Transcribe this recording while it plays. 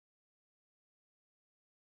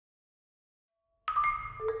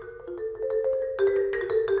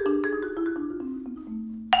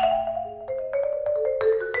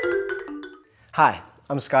Hi,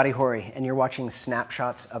 I'm Scotty Horey, and you're watching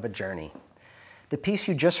Snapshots of a Journey. The piece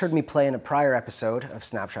you just heard me play in a prior episode of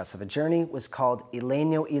Snapshots of a Journey was called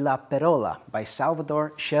Legno e la Parola by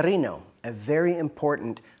Salvatore Sciarinno, a very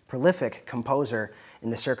important, prolific composer in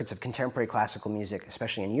the circuits of contemporary classical music,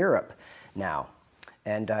 especially in Europe now.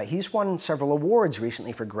 And he's won several awards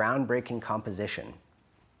recently for groundbreaking composition.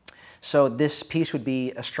 So this piece would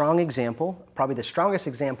be a strong example, probably the strongest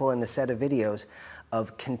example in the set of videos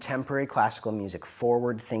of contemporary classical music,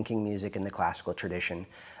 forward-thinking music in the classical tradition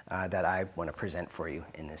that I want to present for you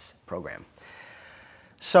in this program.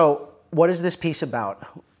 So what is this piece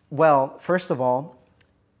about? Well, first of all,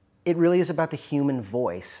 it really is about the human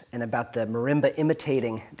voice and about the marimba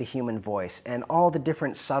imitating the human voice and all the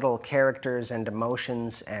different subtle characters and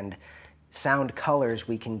emotions and sound colors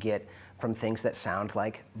we can get from things that sound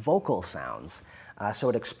like vocal sounds. So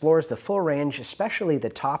it explores the full range, especially the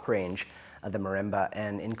top range of the marimba,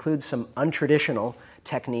 and includes some untraditional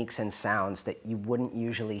techniques and sounds that you wouldn't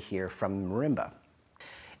usually hear from marimba.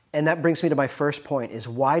 And that brings me to my first point, is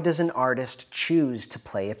why does an artist choose to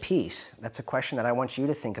play a piece? That's a question that I want you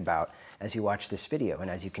to think about as you watch this video and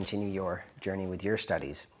as you continue your journey with your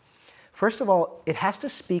studies. First of all, it has to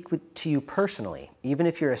speak to you personally, even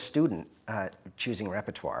if you're a student choosing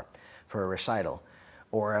repertoire for a recital,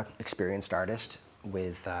 or an experienced artist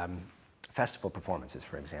with festival performances,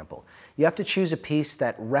 for example. You have to choose a piece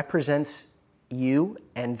that represents you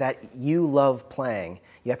and that you love playing.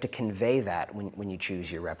 You have to convey that when you choose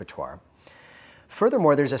your repertoire.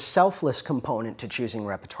 Furthermore, there's a selfless component to choosing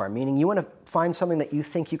repertoire, meaning you want to find something that you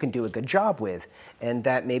think you can do a good job with, and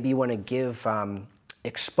that maybe you want to give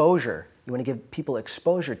exposure. You want to give people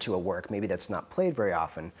exposure to a work maybe that's not played very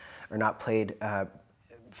often, or not played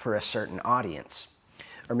for a certain audience.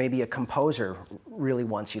 Or maybe a composer really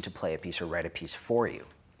wants you to play a piece or write a piece for you.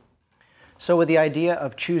 So with the idea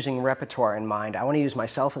of choosing repertoire in mind, I want to use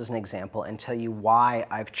myself as an example and tell you why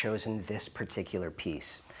I've chosen this particular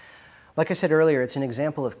piece. Like I said earlier, it's an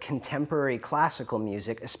example of contemporary classical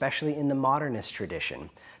music, especially in the modernist tradition.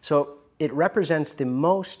 So it represents the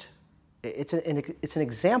most, it's an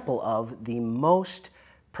example of the most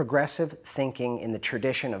progressive thinking in the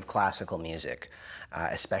tradition of classical music,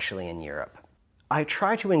 especially in Europe. I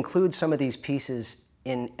try to include some of these pieces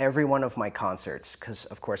in every one of my concerts because,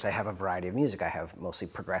 of course, I have a variety of music. I have mostly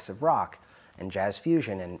progressive rock and jazz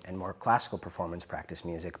fusion and more classical performance practice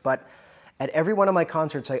music. But at every one of my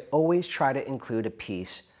concerts, I always try to include a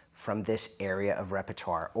piece from this area of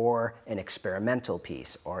repertoire, or an experimental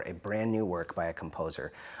piece, or a brand new work by a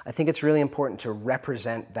composer. I think it's really important to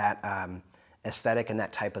represent that aesthetic and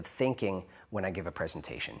that type of thinking when I give a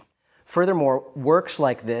presentation. Furthermore, works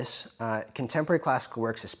like this, contemporary classical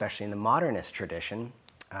works, especially in the modernist tradition,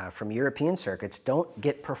 from European circuits, don't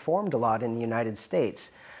get performed a lot in the United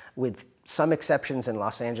States, with some exceptions in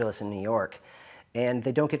Los Angeles and New York. And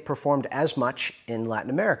they don't get performed as much in Latin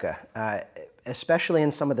America, especially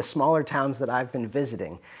in some of the smaller towns that I've been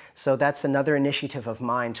visiting. So that's another initiative of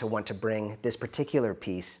mine to want to bring this particular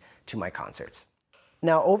piece to my concerts.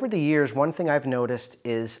 Now, over the years, one thing I've noticed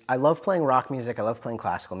is I love playing rock music, I love playing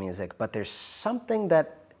classical music, but there's something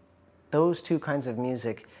that those two kinds of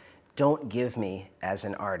music don't give me as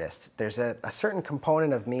an artist. There's a certain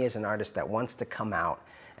component of me as an artist that wants to come out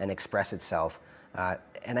and express itself,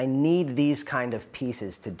 and I need these kind of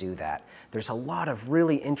pieces to do that. There's a lot of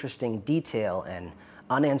really interesting detail and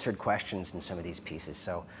unanswered questions in some of these pieces,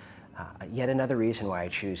 so yet another reason why I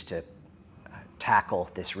choose to tackle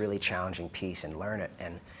this really challenging piece and learn it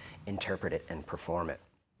and interpret it and perform it.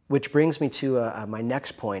 Which brings me to my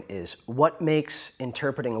next point, is what makes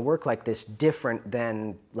interpreting a work like this different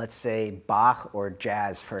than, let's say, Bach or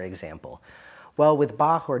jazz, for example? Well, with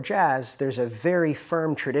Bach or jazz, there's a very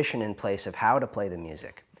firm tradition in place of how to play the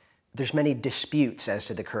music. There's many disputes as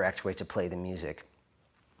to the correct way to play the music.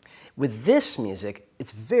 With this music,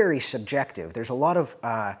 it's very subjective. There's a lot of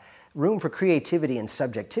room for creativity and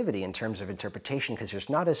subjectivity in terms of interpretation, because there's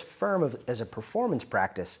not as firm as a performance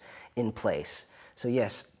practice in place. So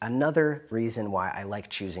yes, another reason why I like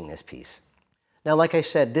choosing this piece. Now, like I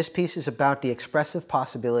said, this piece is about the expressive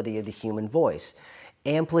possibility of the human voice.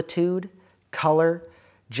 Amplitude, color,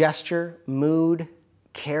 gesture, mood,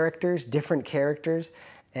 characters, different characters,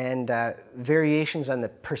 and variations on the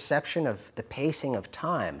perception of the pacing of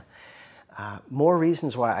time. More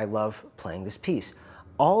reasons why I love playing this piece.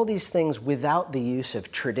 All these things without the use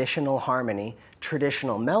of traditional harmony,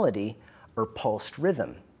 traditional melody, or pulsed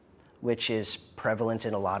rhythm, which is prevalent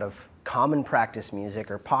in a lot of common practice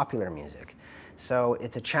music or popular music. So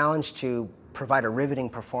it's a challenge to provide a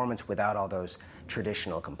riveting performance without all those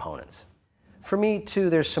traditional components. For me,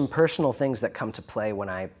 too, there's some personal things that come to play when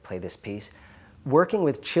I play this piece. Working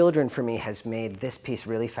with children for me has made this piece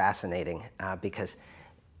really fascinating because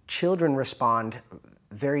children respond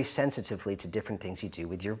very sensitively to different things you do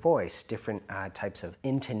with your voice, different types of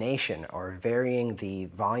intonation or varying the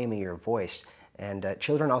volume of your voice. And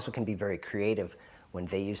children also can be very creative when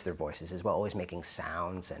they use their voices as well, always making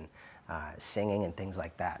sounds and singing and things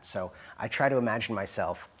like that. So I try to imagine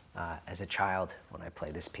myself as a child when I play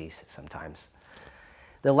this piece sometimes.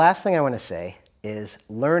 The last thing I want to say is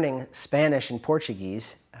learning Spanish and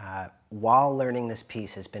Portuguese while learning this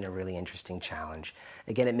piece has been a really interesting challenge.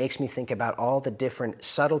 Again, it makes me think about all the different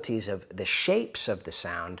subtleties of the shapes of the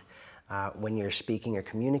sound when you're speaking or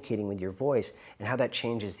communicating with your voice and how that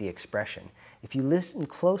changes the expression. If you listen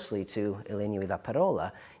closely to Il Legno e la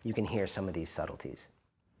Parola, you can hear some of these subtleties.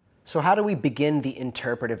 So how do we begin the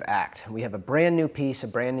interpretive act? We have a brand new piece, a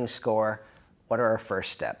brand new score. What are our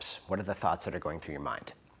first steps? What are the thoughts that are going through your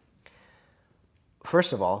mind?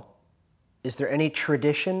 First of all, is there any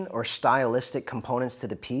tradition or stylistic components to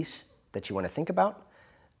the piece that you want to think about?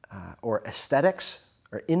 Or aesthetics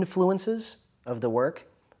or influences of the work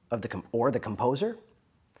or the composer?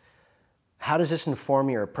 How does this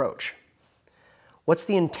inform your approach? What's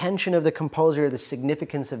the intention of the composer or the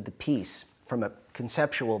significance of the piece from a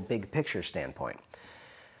conceptual big picture standpoint?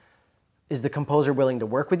 Is the composer willing to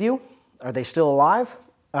work with you? Are they still alive?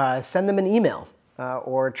 Send them an email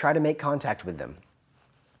or try to make contact with them.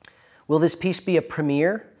 Will this piece be a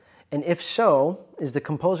premiere? And if so, is the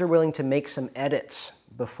composer willing to make some edits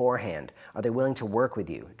beforehand? Are they willing to work with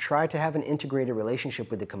you? Try to have an integrated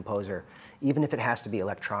relationship with the composer, even if it has to be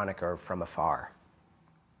electronic or from afar.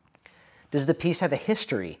 Does the piece have a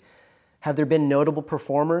history? Have there been notable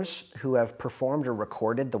performers who have performed or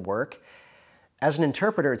recorded the work? As an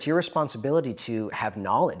interpreter, it's your responsibility to have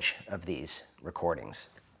knowledge of these recordings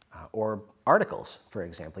or articles, for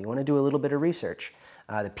example. You want to do a little bit of research.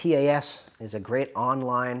 The PAS is a great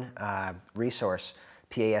online resource,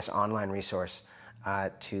 PAS online resource,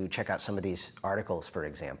 to check out some of these articles, for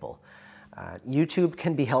example. YouTube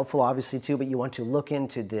can be helpful, obviously, too, but you want to look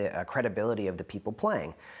into the credibility of the people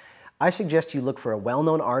playing. I suggest you look for a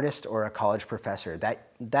well-known artist or a college professor.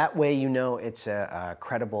 That way you know it's a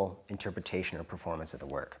credible interpretation or performance of the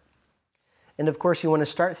work. And of course, you want to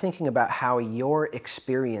start thinking about how your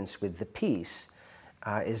experience with the piece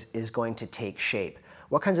is going to take shape.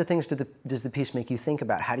 What kinds of things does the piece make you think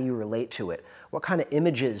about? How do you relate to it? What kind of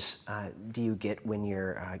images do you get when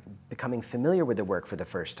you're becoming familiar with the work for the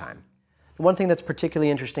first time? One thing that's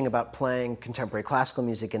particularly interesting about playing contemporary classical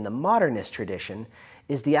music in the modernist tradition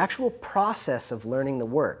is the actual process of learning the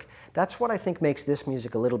work. That's what I think makes this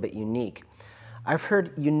music a little bit unique. I've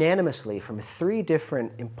heard unanimously from 3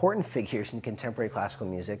 different important figures in contemporary classical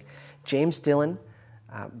music, James Dillon,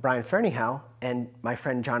 Brian Ferneyhough, and my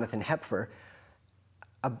friend Jonathan Hepfer,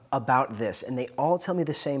 about this, and they all tell me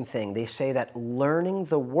the same thing. They say that learning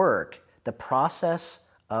the work, the process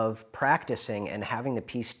of practicing and having the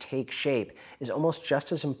piece take shape, is almost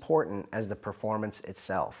just as important as the performance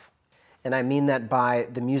itself. And I mean that by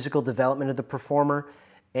the musical development of the performer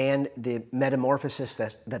and the metamorphosis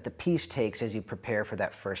that the piece takes as you prepare for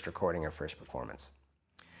that first recording or first performance.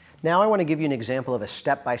 Now I want to give you an example of a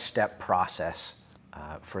step-by-step process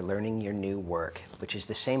for learning your new work, which is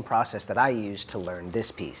the same process that I use to learn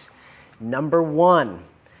this piece. Number 1,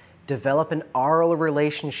 develop an aural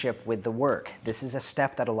relationship with the work. This is a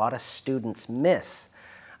step that a lot of students miss.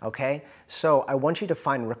 Okay, so I want you to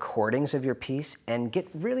find recordings of your piece and get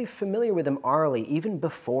really familiar with them aurally, even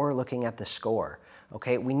before looking at the score.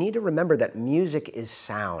 Okay, we need to remember that music is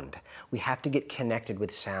sound. We have to get connected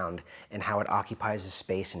with sound and how it occupies a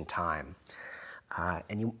space and time.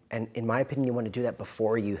 And in my opinion, you want to do that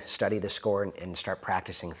before you study the score and start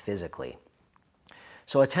practicing physically.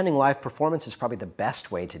 So attending live performance is probably the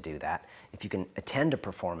best way to do that. If you can attend a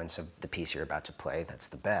performance of the piece you're about to play, that's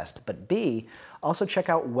the best. But B, also check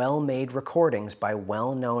out well-made recordings by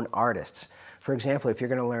well-known artists. For example, if you're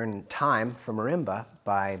going to learn Time for Marimba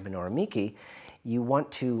by Minoru Miki, you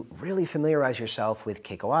want to really familiarize yourself with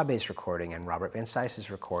Keiko Abe's recording and Robert Van Cise's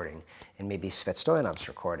recording and maybe Svet Stoyanov's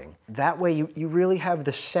recording. That way you really have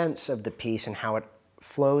the sense of the piece and how it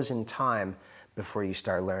flows in time before you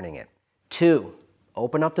start learning it. 2,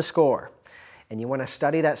 open up the score. And you want to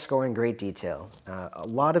study that score in great detail. A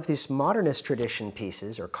lot of these modernist tradition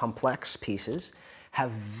pieces or complex pieces have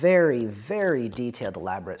very, very detailed,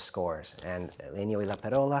 elaborate scores. And Legno e la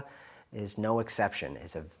Parola is no exception.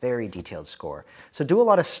 It's a very detailed score. So do a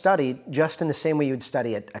lot of study just in the same way you'd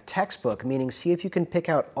study a textbook, meaning see if you can pick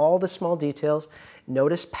out all the small details,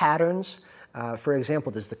 notice patterns. For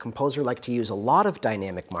example, does the composer like to use a lot of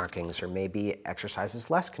dynamic markings or maybe exercises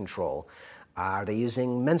less control? Are they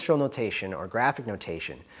using mensural notation or graphic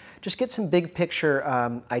notation? Just get some big picture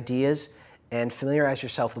ideas and familiarize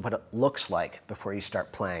yourself with what it looks like before you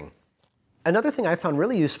start playing. Another thing I found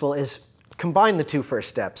really useful is combine the two first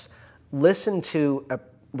steps. Listen to a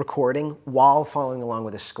recording while following along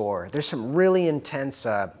with a score. There's some really intense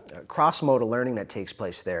cross-modal learning that takes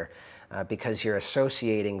place there because you're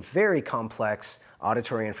associating very complex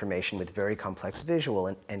auditory information with very complex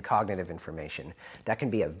visual and cognitive information. That can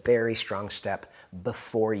be a very strong step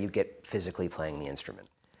before you get physically playing the instrument.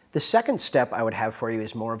 The second step I would have for you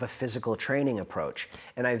is more of a physical training approach.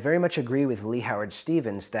 And I very much agree with Lee Howard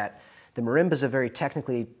Stevens that the marimba is a very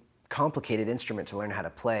technically complicated instrument to learn how to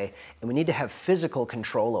play, and we need to have physical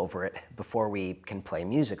control over it before we can play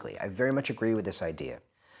musically. I very much agree with this idea.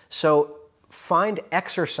 So find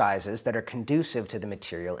exercises that are conducive to the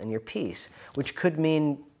material in your piece, which could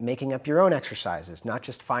mean making up your own exercises, not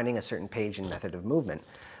just finding a certain page and method of movement,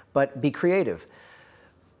 but be creative.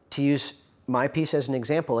 To use my piece as an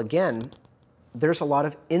example, again, there's a lot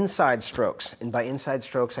of inside strokes, and by inside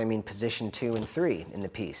strokes I mean position 2 and 3 in the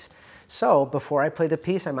piece. So before I play the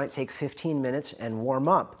piece, I might take 15 minutes and warm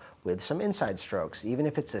up with some inside strokes, even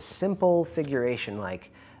if it's a simple figuration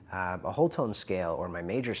like a whole tone scale or my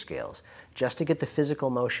major scales, just to get the physical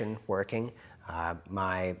motion working,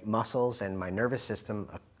 my muscles and my nervous system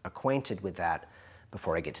acquainted with that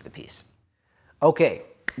before I get to the piece. Okay,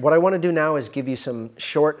 what I want to do now is give you some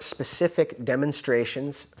short, specific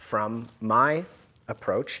demonstrations from my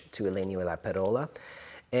approach to Il Legno e la Parola,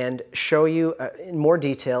 and show you in more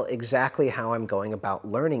detail exactly how I'm going about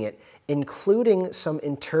learning it, including some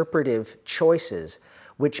interpretive choices,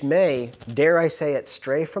 which may, dare I say it,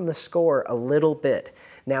 stray from the score a little bit.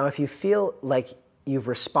 Now, if you feel like you've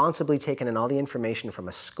responsibly taken in all the information from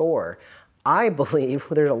a score, I believe,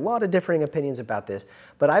 there's a lot of differing opinions about this,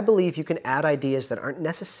 but I believe you can add ideas that aren't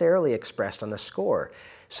necessarily expressed on the score.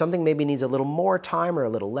 Something maybe needs a little more time or a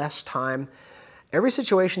little less time. Every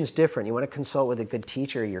situation is different. You want to consult with a good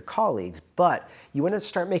teacher or your colleagues, but you want to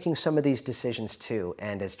start making some of these decisions too,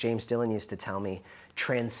 and as James Dillon used to tell me,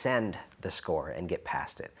 transcend the score and get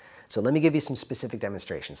past it. So let me give you some specific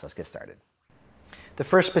demonstrations. Let's get started. The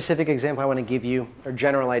first specific example I want to give you, or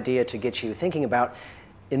general idea to get you thinking about,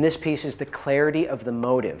 in this piece is the clarity of the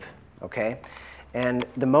motive, okay? And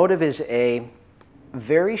the motive is a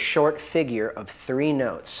very short figure of 3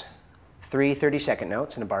 notes. 3 30-second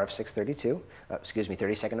notes in a bar of 632,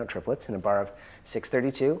 30-second note triplets in a bar of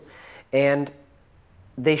 632, and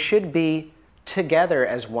they should be together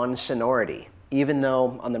as one sonority, even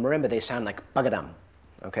though on the marimba they sound like bagadam,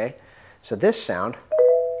 okay? So this sound,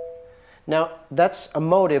 now that's a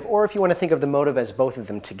motive, or if you want to think of the motive as both of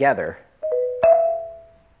them together,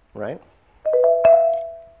 right?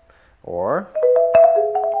 Or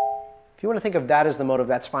if you want to think of that as the motive,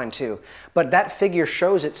 that's fine too. But that figure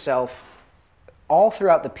shows itself all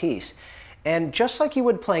throughout the piece. And just like you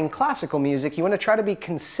would playing classical music, you want to try to be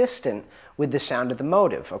consistent with the sound of the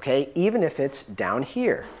motive, okay? Even if it's down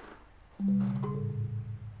here,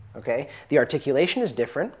 okay? The articulation is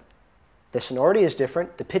different, the sonority is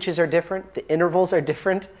different, the pitches are different, the intervals are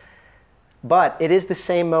different, but it is the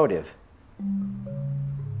same motive,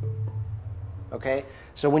 okay?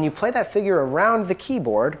 So when you play that figure around the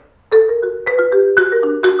keyboard,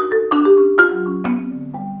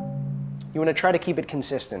 you want to try to keep it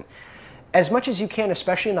consistent. As much as you can,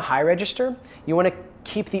 especially in the high register, you want to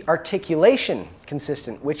keep the articulation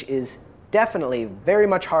consistent, which is definitely very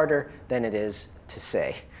much harder than it is to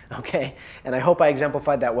say, okay? And I hope I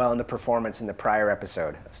exemplified that well in the performance in the prior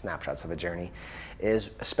episode of Snapshots of a Journey, is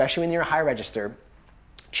especially when you're a high register,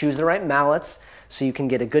 choose the right mallets so you can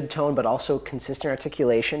get a good tone but also consistent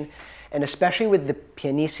articulation. And especially with the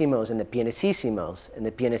pianissimos and the pianissimos and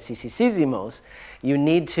the pianissimos, you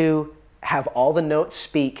need to have all the notes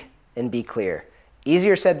speak and be clear.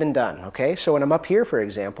 Easier said than done, okay? So when I'm up here, for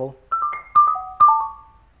example,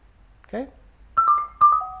 okay?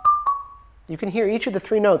 You can hear each of the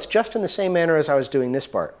 3 notes just in the same manner as I was doing this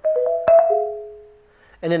part.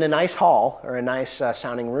 And in a nice hall, or a nice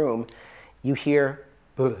sounding room, you hear,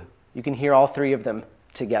 you can hear all 3 of them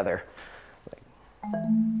together.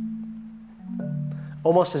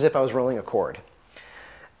 Almost as if I was rolling a chord.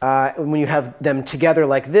 When you have them together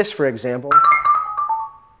like this, for example,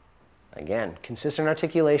 again, consistent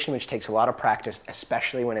articulation, which takes a lot of practice,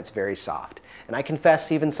 especially when it's very soft. And I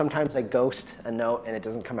confess, even sometimes I ghost a note and it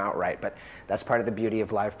doesn't come out right, but that's part of the beauty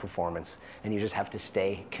of live performance, and you just have to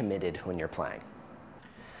stay committed when you're playing.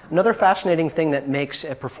 Another fascinating thing that makes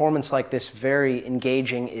a performance like this very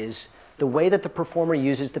engaging is the way that the performer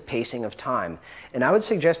uses the pacing of time. And I would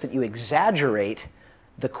suggest that you exaggerate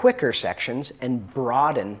the quicker sections and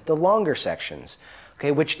broaden the longer sections.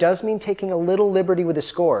 Okay, which does mean taking a little liberty with the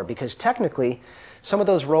score, because technically some of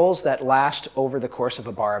those rolls that last over the course of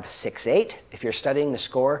a bar of 6/8, if you're studying the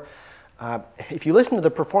score, if you listen to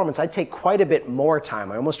the performance, I'd take quite a bit more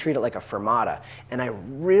time. I almost treat it like a fermata, and I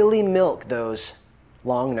really milk those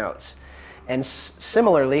long notes. And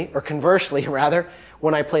similarly, or conversely rather,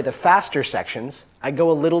 when I play the faster sections, I go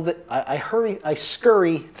a little bit, I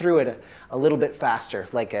scurry through it a little bit faster,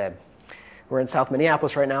 like we're in South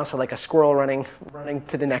Minneapolis right now, so like a squirrel running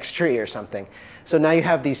to the next tree or something. So now you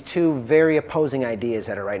have these two very opposing ideas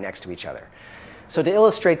that are right next to each other. So to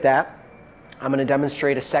illustrate that, I'm going to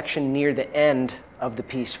demonstrate a section near the end of the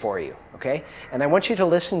piece for you, okay? And I want you to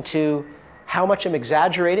listen to how much I'm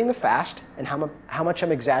exaggerating the fast and how much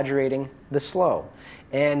I'm exaggerating the slow,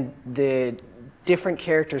 and the different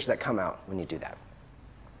characters that come out when you do that.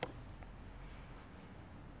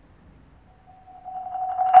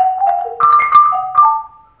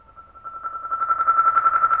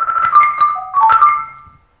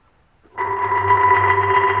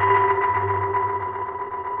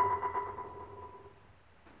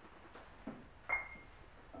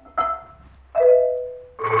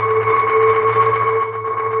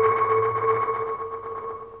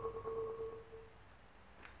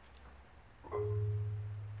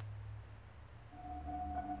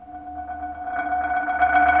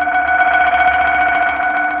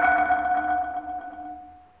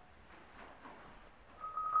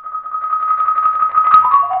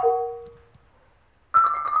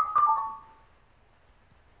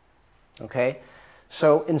 Okay,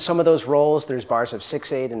 so in some of those rolls, there's bars of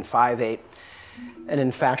 6/8 and 5/8. And in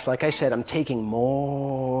fact, like I said, I'm taking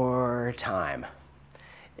more time.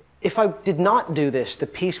 If I did not do this, the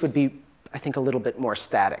piece would be, I think, a little bit more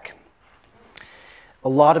static. A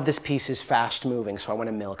lot of this piece is fast moving, so I want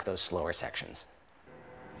to milk those slower sections.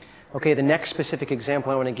 Okay, the next specific example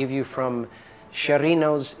I want to give you from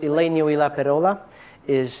Sciarinno's Il Legno e la Parola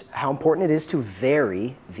is how important it is to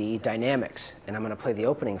vary the dynamics. And I'm going to play the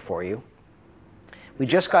opening for you. We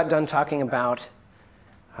just got done talking about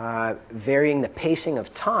varying the pacing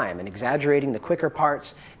of time and exaggerating the quicker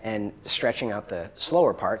parts and stretching out the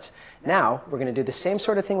slower parts. Now we're going to do the same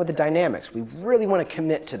sort of thing with the dynamics. We really want to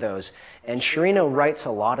commit to those. And Sciarinno writes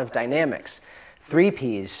a lot of dynamics. 3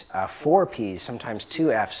 Ps, 4 Ps, sometimes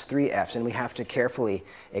 2 Fs, 3 Fs, and we have to carefully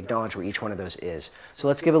acknowledge where each one of those is. So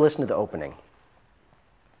let's give a listen to the opening.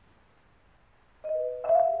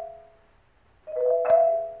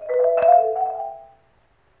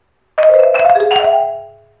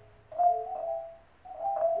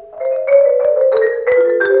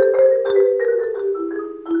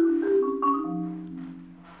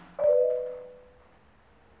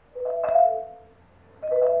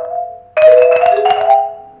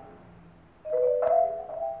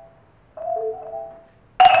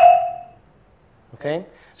 Okay?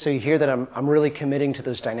 So you hear that I'm really committing to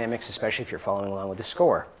those dynamics, especially if you're following along with the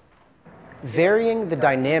score. Varying the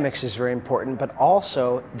dynamics is very important, but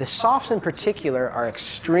also the softs in particular are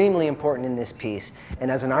extremely important in this piece.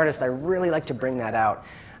 And as an artist, I really like to bring that out.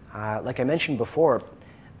 Like I mentioned before,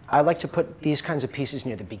 I like to put these kinds of pieces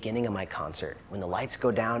near the beginning of my concert. When the lights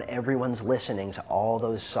go down, everyone's listening to all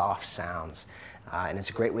those soft sounds. And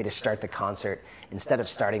it's a great way to start the concert instead of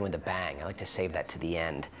starting with a bang. I like to save that to the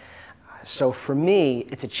end. So for me,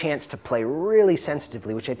 it's a chance to play really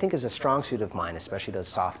sensitively, which I think is a strong suit of mine, especially those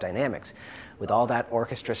soft dynamics, with all that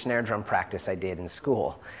orchestra snare drum practice I did in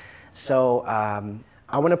school. So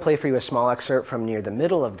I want to play for you a small excerpt from near the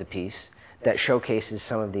middle of the piece that showcases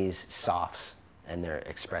some of these softs and their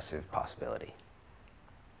expressive possibility.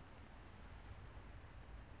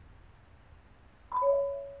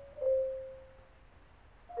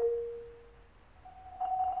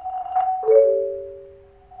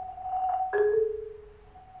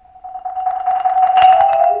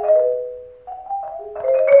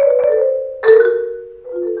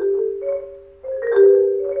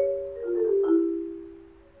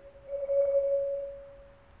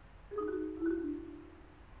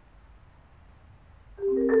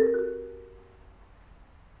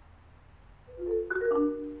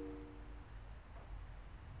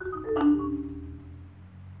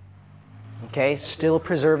 Okay, still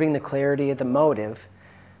preserving the clarity of the motive,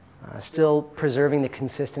 still preserving the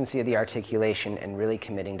consistency of the articulation, and really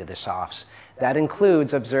committing to the softs. That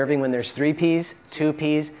includes observing when there's 3 Ps, 2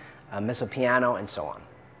 Ps, a mezzo piano, and so on.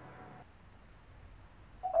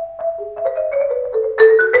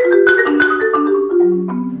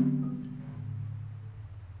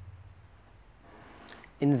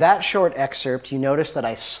 In that short excerpt, you notice that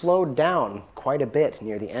I slowed down quite a bit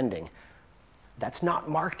near the ending. That's not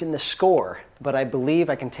marked in the score, but I believe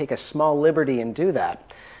I can take a small liberty and do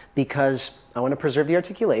that because I want to preserve the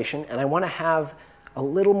articulation and I want to have a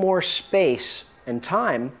little more space and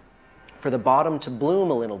time for the bottom to bloom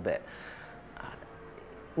a little bit.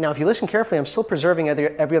 Now, if you listen carefully, I'm still preserving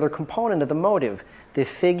every other component of the motive. The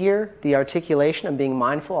figure, the articulation, I'm being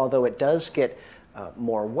mindful, although it does get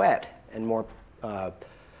more wet and more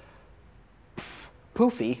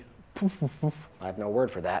poofy. I have no word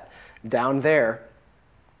for that. Down there,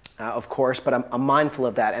 of course, but I'm mindful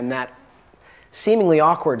of that, and that seemingly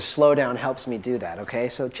awkward slowdown helps me do that, okay?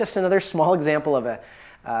 So just another small example of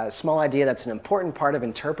a small idea that's an important part of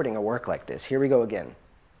interpreting a work like this. Here we go again.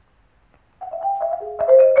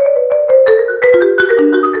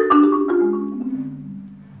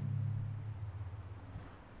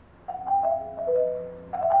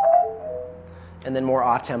 And then more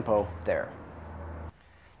a-tempo there.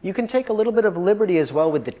 You can take a little bit of liberty as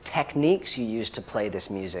well with the techniques you use to play this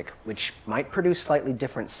music, which might produce slightly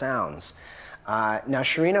different sounds. Now,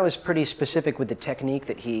 Sciarinno is pretty specific with the technique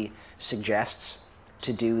that he suggests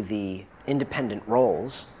to do the independent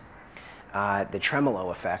rolls, the tremolo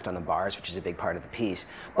effect on the bars, which is a big part of the piece.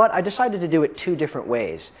 But I decided to do it two different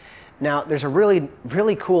ways. Now, there's a really,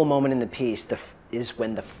 really cool moment in the piece is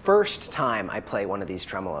when the first time I play one of these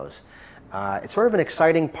tremolos. It's sort of an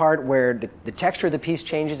exciting part where the texture of the piece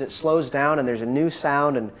changes, it slows down, and there's a new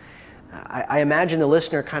sound, and I imagine the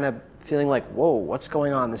listener kind of feeling like, whoa, what's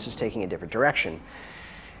going on? This is taking a different direction.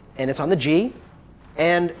 And it's on the G,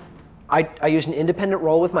 and I use an independent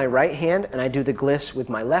roll with my right hand, and I do the gliss with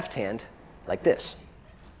my left hand, like this.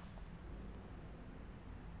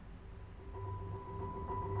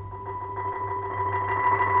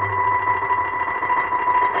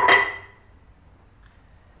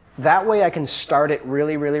 That way I can start it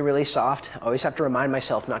really, really, really soft. I always have to remind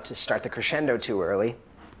myself not to start the crescendo too early.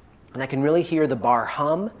 And I can really hear the bar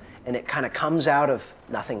hum, and it kind of comes out of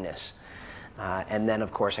nothingness. And then,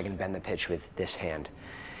 of course, I can bend the pitch with this hand.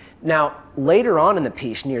 Now, later on in the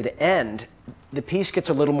piece, near the end, the piece gets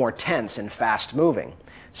a little more tense and fast-moving.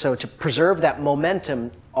 So to preserve that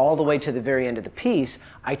momentum all the way to the very end of the piece,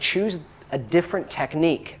 I choose a different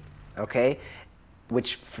technique, okay,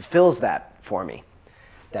 which fulfills that for me,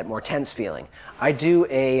 that more tense feeling. I do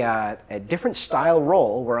a different style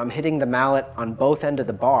roll where I'm hitting the mallet on both ends of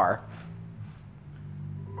the bar.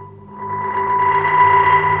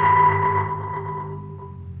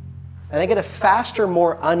 And I get a faster,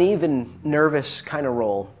 more uneven, nervous kind of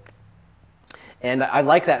roll. And I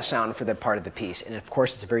like that sound for the part of the piece. And of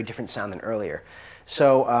course, it's a very different sound than earlier.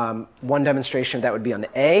 So one demonstration of that would be on the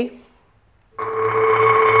A.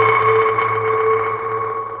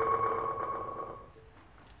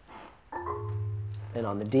 And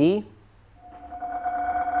on the D.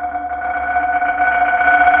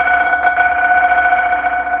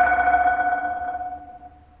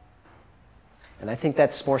 And I think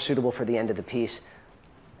that's more suitable for the end of the piece,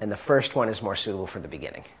 and the first one is more suitable for the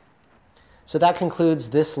beginning. So that concludes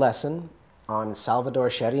this lesson on Salvatore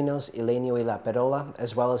Sciarinno's Il Legno e la Parola,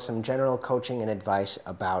 as well as some general coaching and advice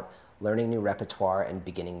about learning new repertoire and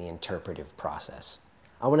beginning the interpretive process.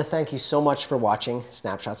 I want to thank you so much for watching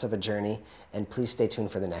Snapshots of a Journey, and please stay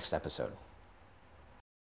tuned for the next episode.